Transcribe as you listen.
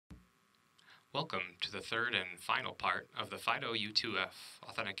Welcome to the third and final part of the FIDO U2F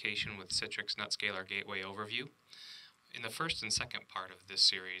Authentication with Citrix Netscaler Gateway Overview. In the first and second part of this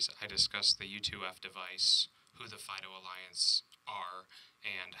series, I discussed the U2F device, who the FIDO Alliance are,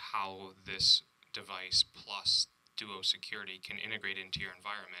 and how this device plus DuoSecurity can integrate into your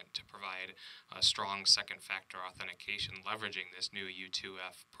environment to provide a strong second factor authentication leveraging this new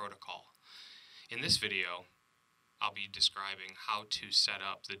U2F protocol. In this video, I'll be describing how to set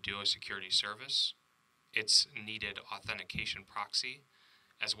up the DuoSecurity service, its needed authentication proxy,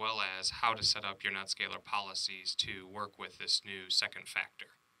 as well as how to set up your Netscaler policies to work with this new second factor.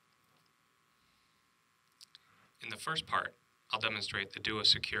 In the first part, I'll demonstrate the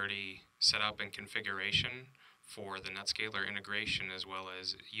DuoSecurity setup and configuration for the Netscaler integration as well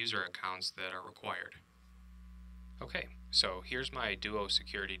as user accounts that are required. Okay, so here's my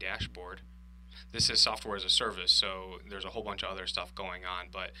DuoSecurity dashboard. This is software as a service, so there's a whole bunch of other stuff going on,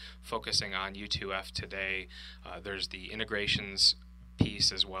 but focusing on U2F today, there's the integrations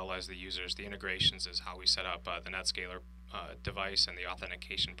piece as well as the users. The integrations is how we set up the Netscaler device and the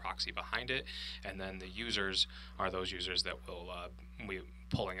authentication proxy behind it, and then the users are those users that will we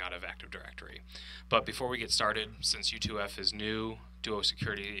pulling out of Active Directory. But before we get started, since U2F is new,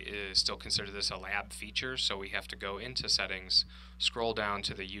 DuoSecurity is still considered this a lab feature, so we have to go into settings, scroll down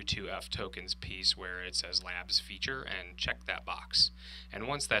to the U2F tokens piece where it says labs feature and check that box. And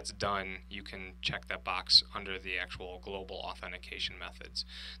once that's done, you can check that box under the actual global authentication methods.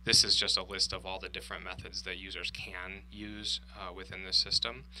 This is just a list of all the different methods that users can use within the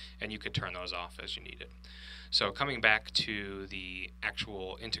system, and you could turn those off as you need it. So coming back to the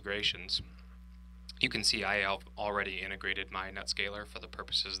actual integrations, you can see I have already integrated my Netscaler for the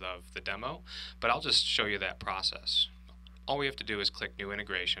purposes of the demo, but I'll just show you that process. All we have to do is click New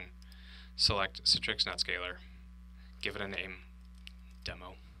Integration, select Citrix Netscaler, give it a name,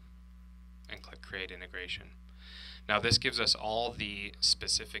 Demo, and click Create Integration. Now this gives us all the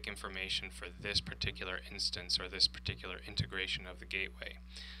specific information for this particular instance or this particular integration of the gateway.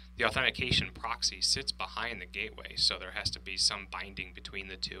 The authentication proxy sits behind the gateway, so there has to be some binding between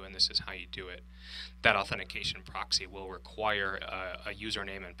the two, and this is how you do it. That authentication proxy will require a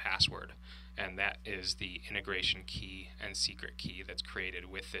username and password, and that is the integration key and secret key that's created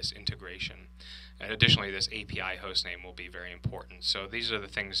with this integration. And additionally, this API hostname will be very important. So these are the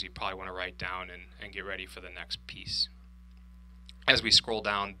things you probably want to write down and get ready for the next piece. As we scroll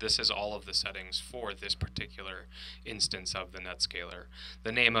down, this is all of the settings for this particular instance of the Netscaler.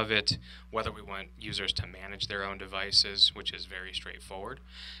 The name of it, whether we want users to manage their own devices, which is very straightforward,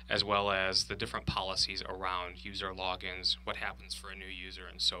 as well as the different policies around user logins, what happens for a new user,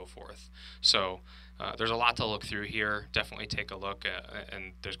 and so forth. So there's a lot to look through here. Definitely take a look,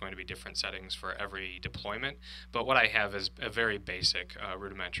 and there's going to be different settings for every deployment. But what I have is a very basic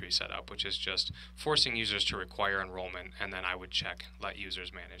rudimentary setup, which is just forcing users to require enrollment, and then I would check let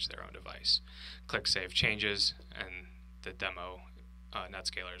users manage their own device. Click Save Changes, and the demo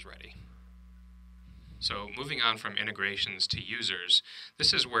Netscaler is ready. So moving on from integrations to users,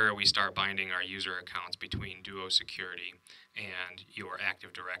 this is where we start binding our user accounts between DuoSecurity and your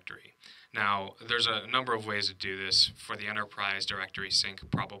Active Directory. Now, there's a number of ways to do this. For the enterprise, directory sync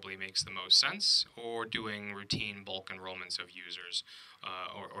probably makes the most sense, or doing routine bulk enrollments of users,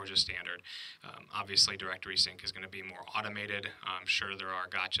 or just standard. Obviously, directory sync is going to be more automated. I'm sure there are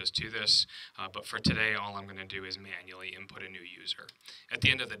gotchas to this, but for today, all I'm going to do is manually input a new user. At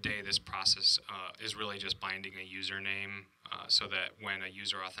the end of the day, this process is really just binding a username so that when a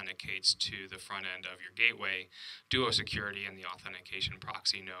user authenticates to the front end of your gateway, DuoSecurity and the authentication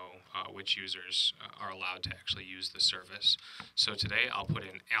proxy know which users are allowed to actually use the service. So today I'll put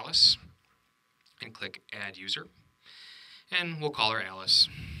in Alice and click Add User, and we'll call her Alice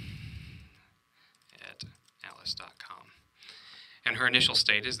at alice.com. And her initial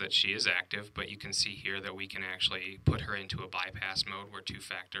state is that she is active, but you can see here that we can actually put her into a bypass mode where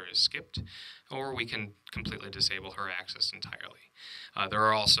two-factor is skipped, or we can completely disable her access entirely. There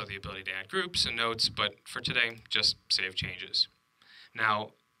are also the ability to add groups and notes, but for today, just save changes. Now,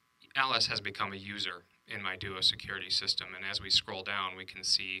 Alice has become a user in my DuoSecurity system, and as we scroll down, we can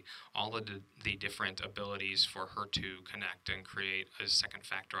see all of the different abilities for her to connect and create a second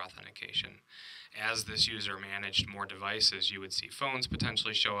factor authentication. As this user managed more devices, you would see phones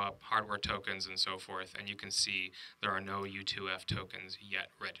potentially show up, hardware tokens, and so forth, and you can see there are no U2F tokens yet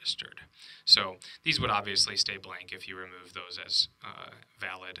registered. So these would obviously stay blank if you remove those as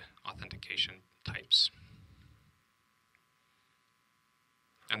valid authentication types.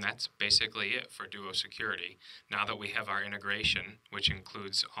 And that's basically it for DuoSecurity. Now that we have our integration, which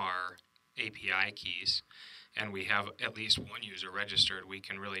includes our API keys, and we have at least one user registered, we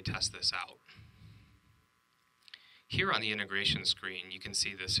can really test this out. Here on the integration screen, you can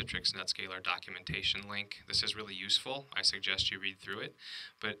see the Citrix Netscaler documentation link. This is really useful. I suggest you read through it.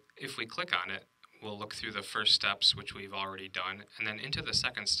 But if we click on it, we'll look through the first steps, which we've already done, and then into the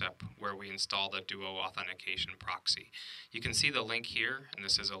second step where we install the Duo authentication proxy. You can see the link here, and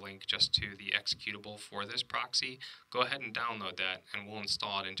this is a link just to the executable for this proxy. Go ahead and download that, and we'll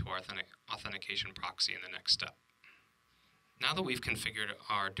install it into our authentication proxy in the next step. Now that we've configured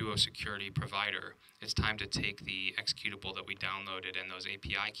our DuoSecurity provider, it's time to take the executable that we downloaded and those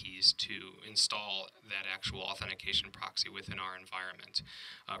API keys to install that actual authentication proxy within our environment.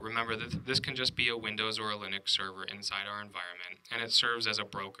 Remember that this can just be a Windows or a Linux server inside our environment, and it serves as a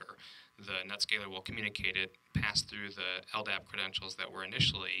broker. The Netscaler will communicate it, pass through the LDAP credentials that were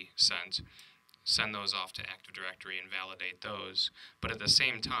initially sent, send those off to Active Directory and validate those, but at the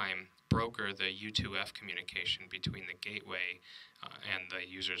same time, broker the U2F communication between the gateway and the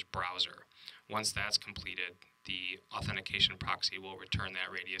user's browser. Once that's completed, the authentication proxy will return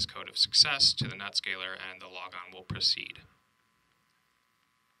that radius code of success to the Netscaler and the logon will proceed.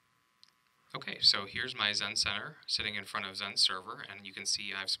 Okay, so here's my Zen Center sitting in front of Zen Server, and you can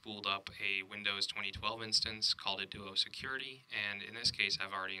see I've spooled up a Windows 2012 instance called a DuoSecurity, and in this case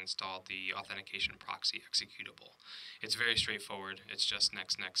I've already installed the authentication proxy executable. It's very straightforward. It's just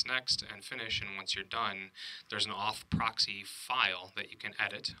next, next, next, and finish, and once you're done, there's an auth proxy file that you can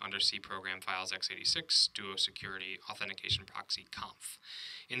edit under C Program Files x86, DuoSecurity Authentication Proxy Conf.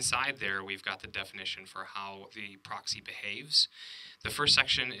 Inside there, we've got the definition for how the proxy behaves. The first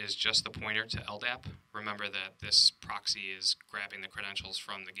section is just the pointer to LDAP. Remember that this proxy is grabbing the credentials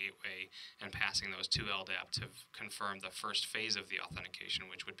from the gateway and passing those to LDAP to confirm the first phase of the authentication,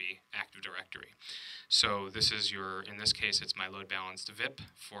 which would be Active Directory. So this is in this case, it's my load balanced VIP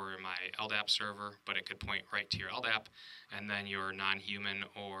for my LDAP server, but it could point right to your LDAP, and then your non-human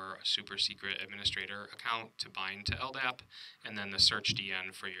or super secret administrator account to bind to LDAP, and then the search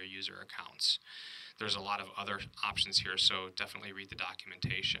DN for your user accounts. There's a lot of other options here, so definitely read the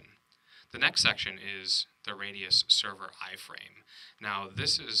documentation. The next section is the radius server iframe. Now,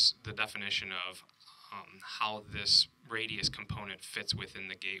 this is the definition of how this radius component fits within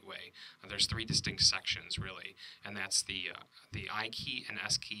the gateway. There's three distinct sections, really, and that's the I key and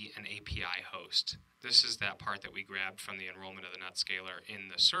S key and API host. This is that part that we grabbed from the enrollment of the Netscaler in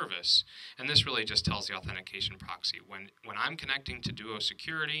the service, and this really just tells the authentication proxy. When I'm connecting to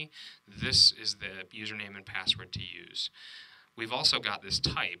DuoSecurity, this is the username and password to use. We've also got this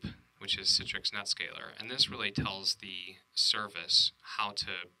type, which is Citrix Netscaler, and this really tells the service how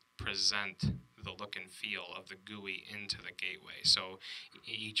to present the look and feel of the GUI into the gateway. So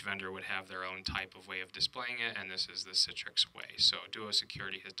each vendor would have their own type of way of displaying it, and this is the Citrix way. So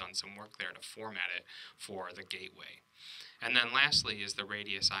DuoSecurity has done some work there to format it for the gateway. And then lastly is the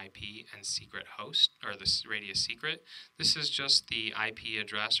radius IP and secret host, or the radius secret. This is just the IP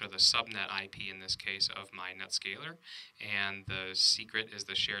address, or the subnet IP in this case, of my Netscaler. And the secret is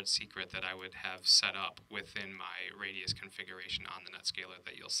the shared secret that I would have set up within my radius configuration on the Netscaler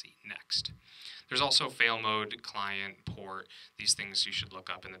that you'll see next. There's also fail mode, client, port. These things you should look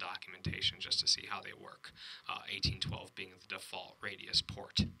up in the documentation just to see how they work. 1812 being the default radius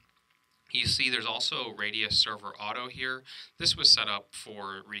port. You see there's also Radius Server Auto here. This was set up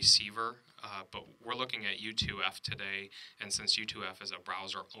for receiver, but we're looking at U2F today, and since U2F is a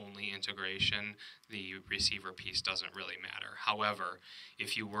browser-only integration, the receiver piece doesn't really matter. However,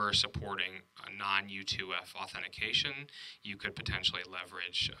 if you were supporting a non-U2F authentication, you could potentially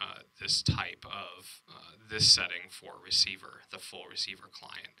leverage this type of this setting for receiver, the full receiver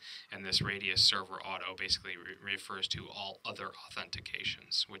client. And this Radius Server Auto basically refers to all other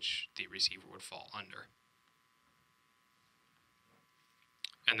authentications, which the receiver would fall under.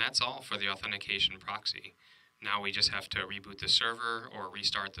 And that's all for the authentication proxy. Now we just have to reboot the server or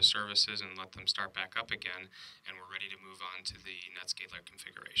restart the services and let them start back up again, and we're ready to move on to the Netscaler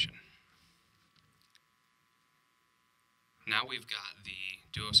configuration. Now we've got the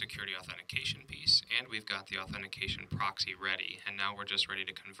DuoSecurity authentication piece, and we've got the authentication proxy ready, and now we're just ready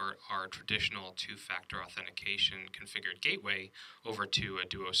to convert our traditional two-factor authentication configured gateway over to a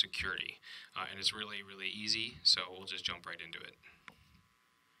DuoSecurity. And it's really, really easy, so we'll just jump right into it.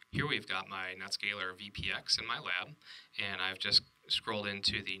 Here we've got my Netscaler VPX in my lab, and I've just scrolled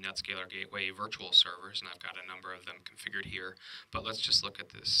into the Netscaler Gateway virtual servers, and I've got a number of them configured here, but let's just look at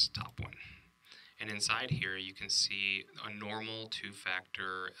this top one. And inside here you can see a normal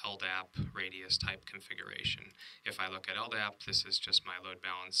two-factor LDAP radius type configuration. If I look at LDAP, this is just my load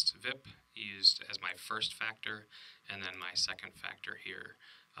balanced VIP used as my first factor, and then my second factor here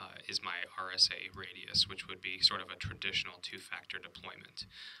is my RSA radius, which would be sort of a traditional two-factor deployment.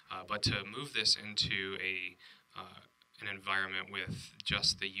 But to move this into an environment with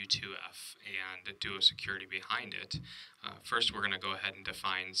just the U2F and DuoSecurity behind it, first we're going to go ahead and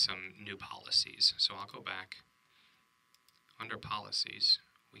define some new policies. So I'll go back. Under policies,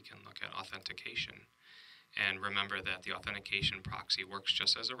 we can look at authentication. And remember that the authentication proxy works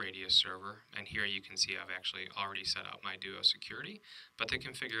just as a radius server. And here you can see I've actually already set up my DuoSecurity, but the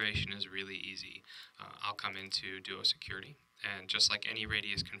configuration is really easy. I'll come into DuoSecurity, and just like any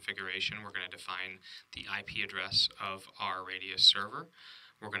radius configuration, we're going to define the IP address of our radius server.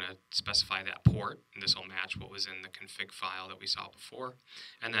 We're going to specify that port, and this will match what was in the config file that we saw before,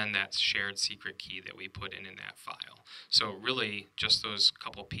 and then that shared secret key that we put in that file. So really, just those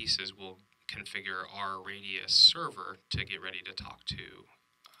couple pieces will configure our radius server to get ready to talk to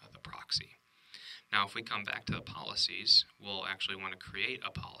the proxy. Now, if we come back to the policies, we'll actually want to create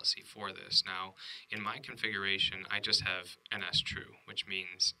a policy for this. Now, in my configuration, I just have NSTrue, which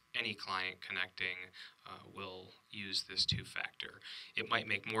means any client connecting will use this two-factor. It might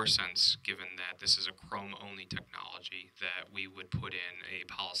make more sense, given that this is a Chrome-only technology, that we would put in a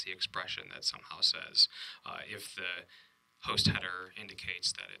policy expression that somehow says, if the host header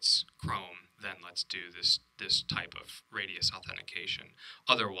indicates that it's Chrome, then let's do this type of radius authentication.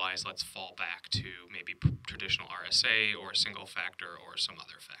 Otherwise, let's fall back to maybe traditional RSA or single factor or some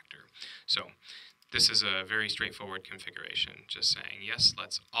other factor. So this is a very straightforward configuration, just saying, yes,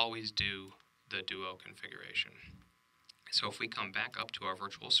 let's always do the Duo configuration. So if we come back up to our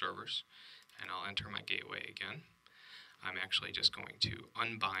virtual servers, and I'll enter my gateway again, I'm actually just going to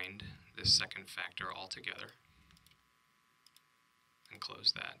unbind this second factor altogether and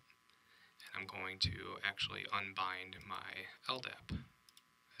close that. And I'm going to actually unbind my LDAP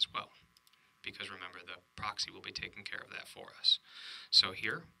as well, because remember, the proxy will be taking care of that for us. So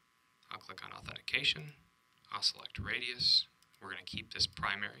here, I'll click on authentication, I'll select radius. We're going to keep this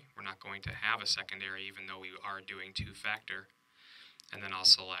primary. We're not going to have a secondary, even though we are doing two-factor. And then I'll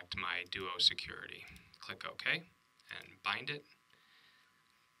select my DuoSecurity. Click OK, and bind it.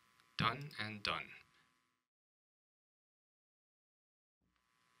 Done and done.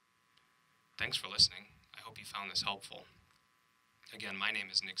 Thanks for listening. I hope you found this helpful. Again, my name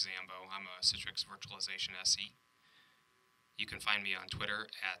is Nick Zambo. I'm a Citrix Virtualization SE. You can find me on Twitter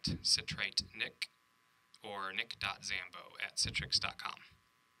at CitrateNick or nick.zambo@citrix.com.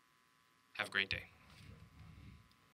 Have a great day.